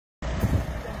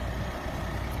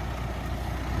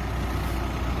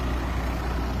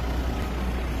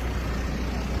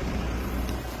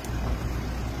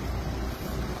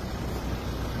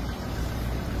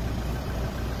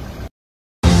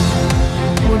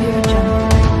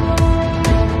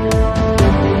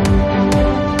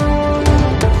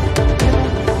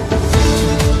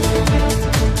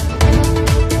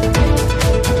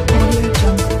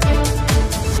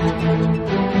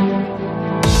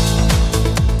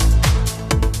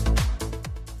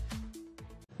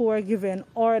who were given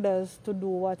orders to do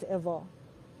whatever,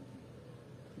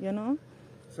 you know?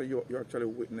 So you actually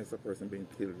witnessed a person being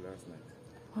killed last night?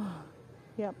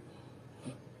 Yep.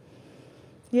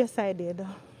 Yes, I did.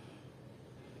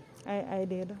 I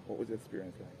did. What was the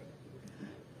experience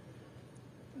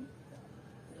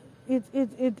like?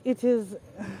 It is,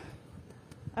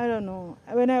 I don't know.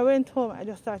 When I went home, I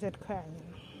just started crying.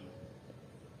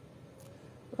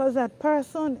 Because that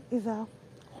person is a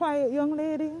quiet young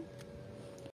lady.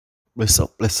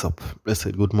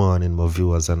 Blessed good morning, my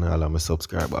viewers and all of my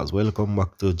subscribers. Welcome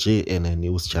back to JNN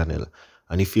News Channel.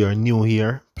 And if you are new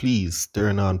here, please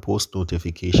turn on post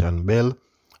notification bell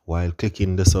while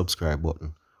clicking the subscribe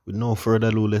button. With no further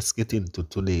ado, let's get into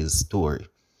today's story.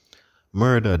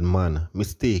 Murdered man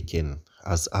mistaken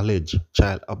as alleged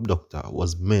child abductor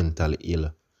was mentally ill.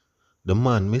 The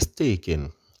man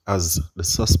mistaken as the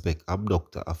suspect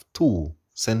abductor of two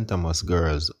St. Thomas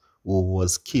girls who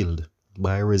was killed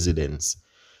by residents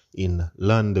in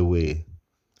Landaway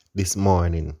this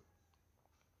morning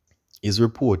is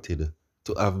reported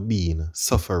to have been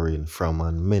suffering from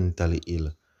a mentally ill.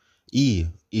 He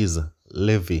is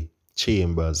Levi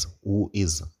Chambers, who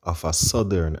is of a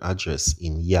southern address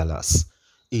in Yalas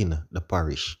in the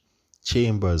parish.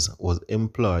 Chambers was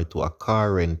employed to a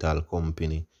car rental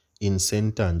company in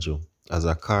St. Andrew as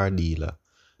a car dealer.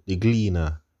 The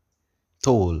Gleaner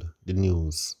told the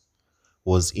news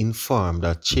was informed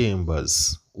that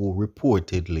Chambers, who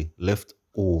reportedly left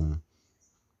home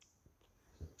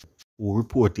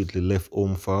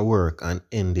for work and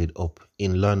ended up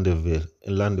in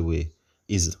Landaway,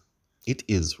 it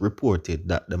is reported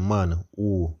that the man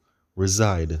who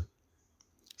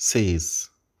says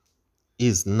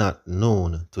is not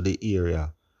known to the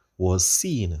area was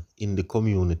seen in the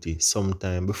community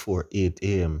sometime before 8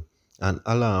 a.m. An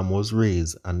alarm was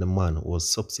raised and the man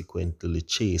was subsequently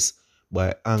chased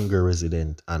by angry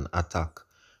resident and attacked.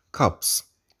 Cops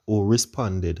who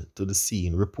responded to the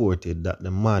scene reported that the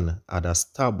man had a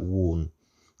stab wound.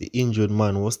 The injured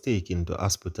man was taken to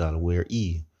hospital where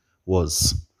he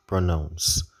was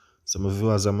pronounced. Some of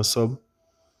you as I'm a sub,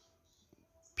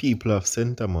 people of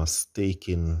St. Thomas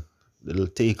they'll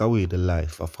take away the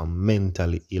life of a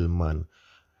mentally ill man.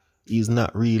 He's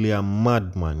not really a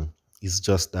madman. It's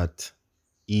just that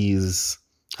he's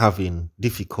having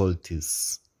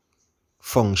difficulties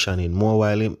functioning more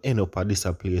while him end up at this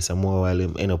place and more while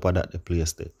him end up at that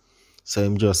place there. So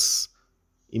him just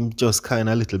kind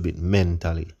of a little bit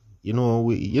mentally. You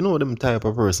know them type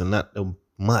of person, not the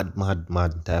mad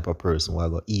type of person who I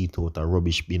go eat out a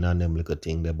rubbish bin and them little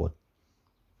thing there, but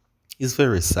it's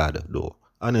very sad though.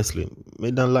 Honestly,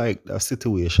 me don't like that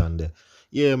situation there.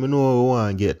 Yeah, me know we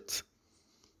want to get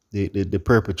the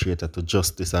perpetrator to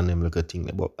justice and them little thing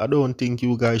there, but I don't think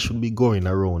you guys should be going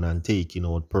around and taking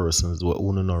out persons what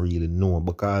you don't really know,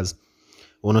 because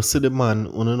when you see the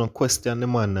man, when you don't question the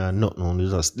man and nothing, when you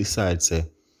just decide say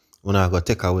when I go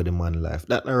take away the man life.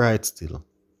 That's not right still.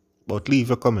 But leave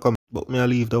your comment. But me I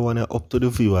leave the one up to the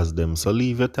viewers them. So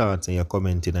leave your thoughts and your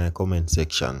comment in the comment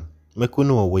section. Make we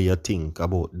know what you think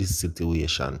about this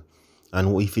situation.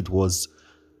 And if it was,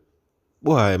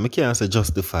 boy, I can't say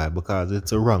justify because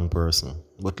it's a wrong person.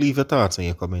 But leave your thoughts and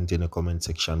your comment in the comment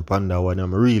section. Panda one, I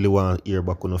really want to hear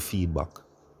back on the feedback.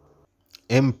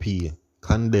 MP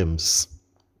condemns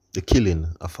the killing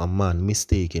of a man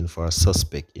mistaken for a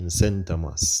suspect in St.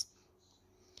 Thomas.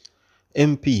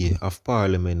 MP of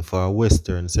Parliament for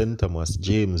Western St. Thomas,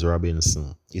 James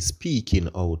Robinson, is speaking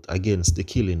out against the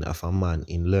killing of a man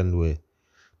in Landway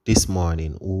this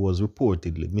morning who was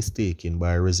reportedly mistaken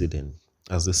by a resident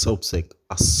as a suspect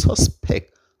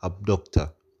abductor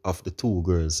of the two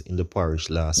girls in the parish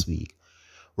last week.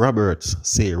 Roberts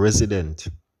say residents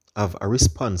have a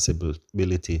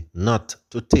responsibility not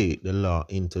to take the law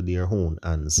into their own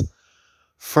hands.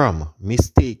 From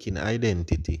mistaken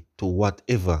identity to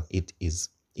whatever it is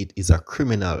a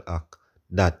criminal act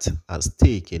that has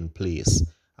taken place.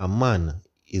 A man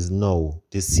is now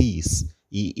deceased.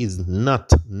 He is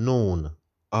not known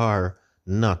or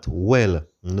not well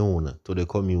known to the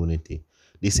community.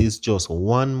 This is just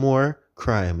one more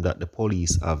crime that the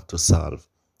police have to solve,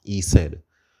 he said,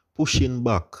 pushing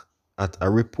back at a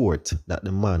report that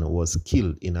the man was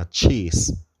killed in a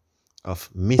chase of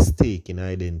mistaken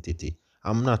identity.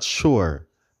 I'm not sure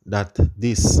that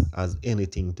this has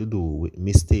anything to do with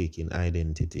mistaken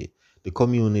identity. The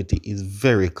community is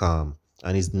very calm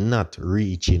and is not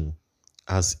reaching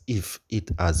as if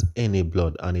it has any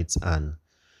blood on its hand.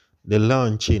 The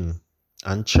launching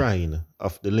and trying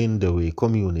of the Lindaway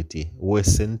community,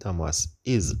 West St. Thomas,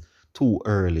 is too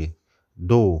early,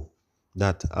 though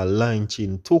that a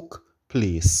launching took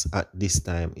place at this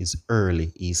time is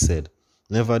early, he said.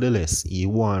 Nevertheless, he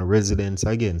warned residents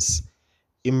against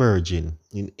emerging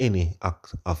in any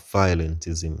act of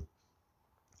violentism.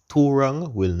 Two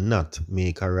wrong will not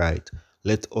make a right.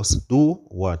 Let us do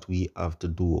what we have to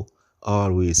do.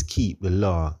 Always keep the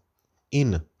law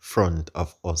in front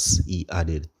of us, he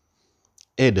added.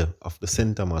 Head of the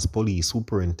St. Thomas Police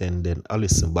Superintendent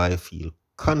Alison Byfield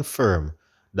confirmed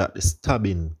that the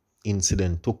stabbing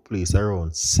incident took place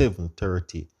around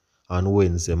 7:30 on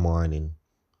Wednesday morning.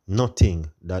 Noting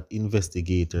that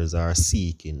investigators are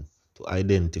seeking to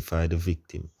identify the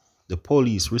victim. The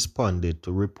police responded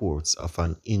to reports of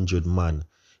an injured man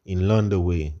in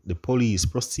Londonway. The police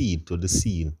proceeded to the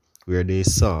scene where they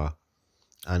saw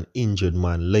an injured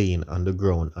man laying on the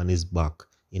ground on his back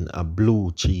in a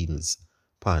blue jeans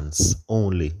pants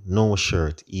only, no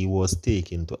shirt. He was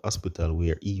taken to hospital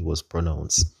where he was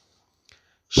pronounced.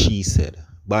 She said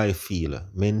Byfield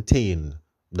maintained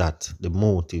that the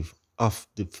motive of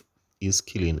his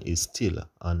killing is still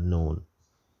unknown.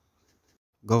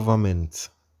 Government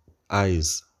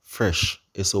eyes fresh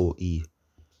SOE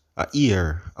a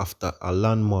year after a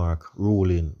landmark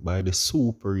ruling by the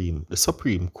Supreme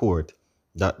Court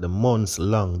that the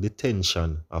months-long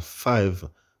detention of 5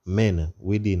 men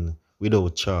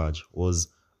without charge was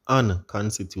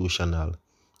unconstitutional.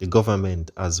 The government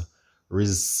has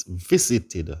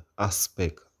revisited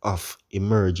aspects of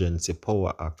Emergency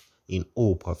Power Act in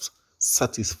hope of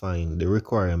satisfying the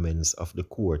requirements of the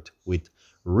court with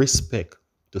respect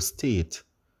to state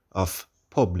of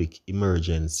public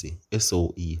emergency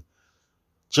SOE.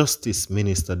 Justice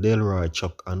Minister Delroy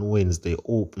Chuck on Wednesday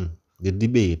opened the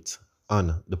debate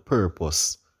on the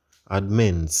purpose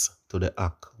amendments to the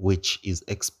Act, which is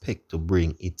expected to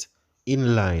bring it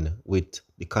in line with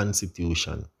the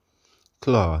Constitution.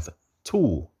 Clause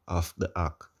 2 of the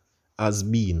Act has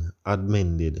been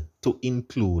amended to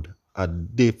include a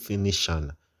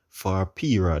definition for a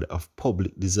period of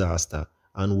public disaster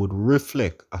and would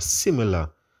reflect a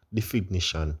similar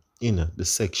definition in the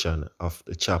section of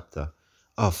the chapter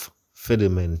of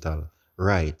fundamental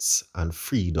rights and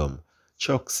freedom.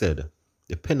 Chuck said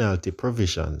the penalty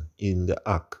provision in the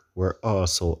Act were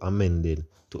also amended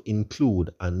to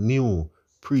include a new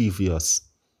previous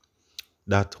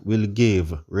that will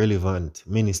give relevant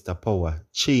minister power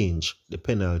change the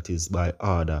penalties by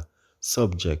order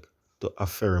subject to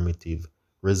affirmative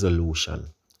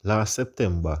resolution. Last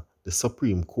September, the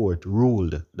Supreme Court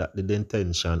ruled that the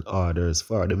detention orders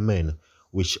for the men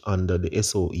which under the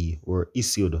SOE were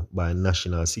issued by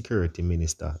National Security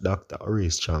Minister Dr.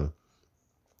 Horace Chang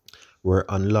were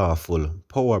unlawful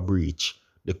power breach.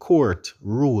 The court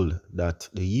ruled that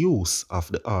the use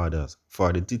of the orders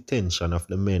for the detention of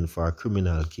the men for a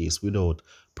criminal case without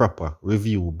proper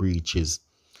review breaches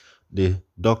the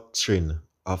doctrine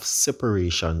of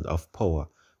separation of power.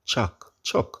 Chuck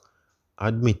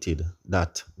admitted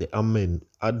that the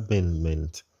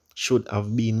amendment should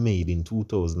have been made in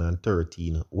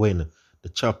 2013 when the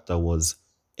chapter was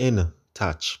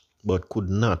enacted, but could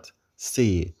not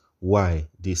say why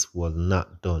this was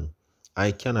not done.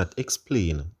 I cannot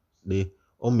explain the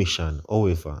omission,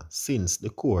 however, since the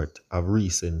court have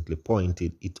recently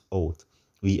pointed it out.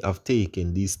 We have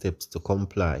taken these steps to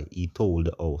comply, he told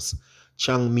the House.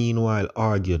 Chang meanwhile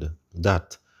argued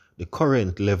that the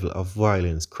current level of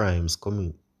violence crimes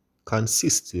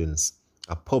constitutes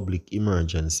a public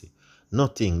emergency,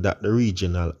 noting that the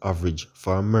regional average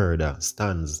for murder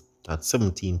stands at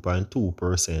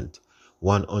 17.2%,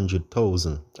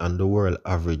 100,000, and the world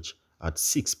average at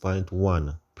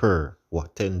 6.1 per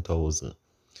 10,000.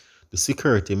 The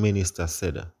security minister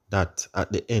said that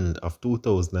at the end of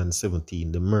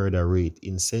 2017, the murder rate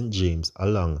in St. James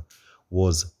along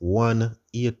was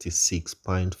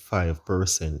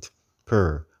 186.5%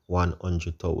 per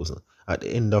 100,000. At the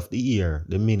end of the year,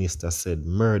 the minister said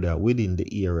murder within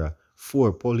the area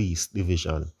 4 police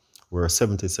division were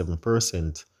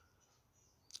 77%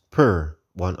 per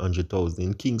 100,000.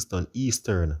 In Kingston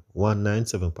Eastern,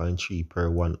 197.3 per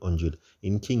 100.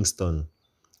 In Kingston,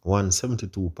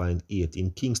 172.8.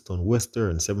 In Kingston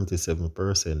Western,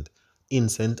 77%. In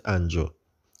St. Andrew,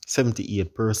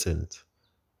 78%.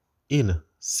 In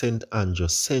St. Andrew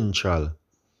Central.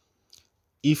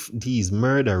 If these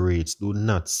murder rates do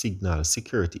not signal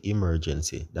security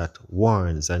emergency that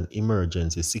warrants an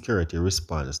emergency security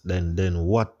response, then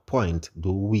what point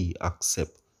do we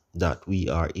accept that we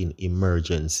are in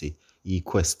emergency? He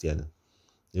questioned.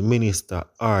 The minister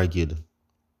argued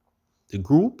the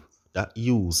group that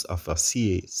use of a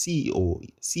CEO,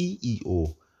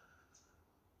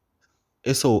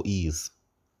 SOEs,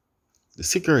 the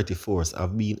security force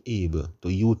have been able to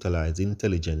utilize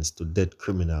intelligence to deter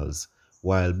criminals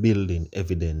while building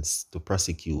evidence to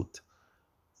prosecute.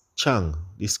 Chang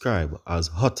described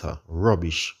as utter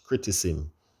rubbish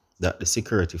criticism that the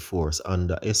security force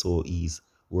under SOEs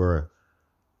were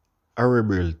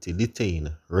horribly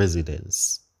detained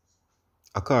residents.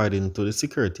 According to the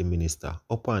security minister,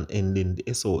 upon ending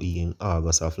the SOE in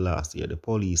August of last year, the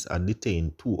police had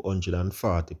detained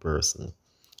 240 persons.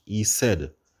 He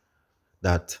said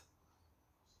that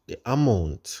the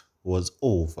amount was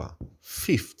over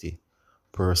 50%.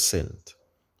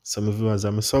 Some of you as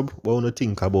I'm sub, what do you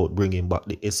think about bringing back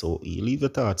the SOE? Leave your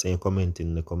thoughts and comment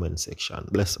in the comment section.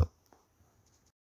 Bless up.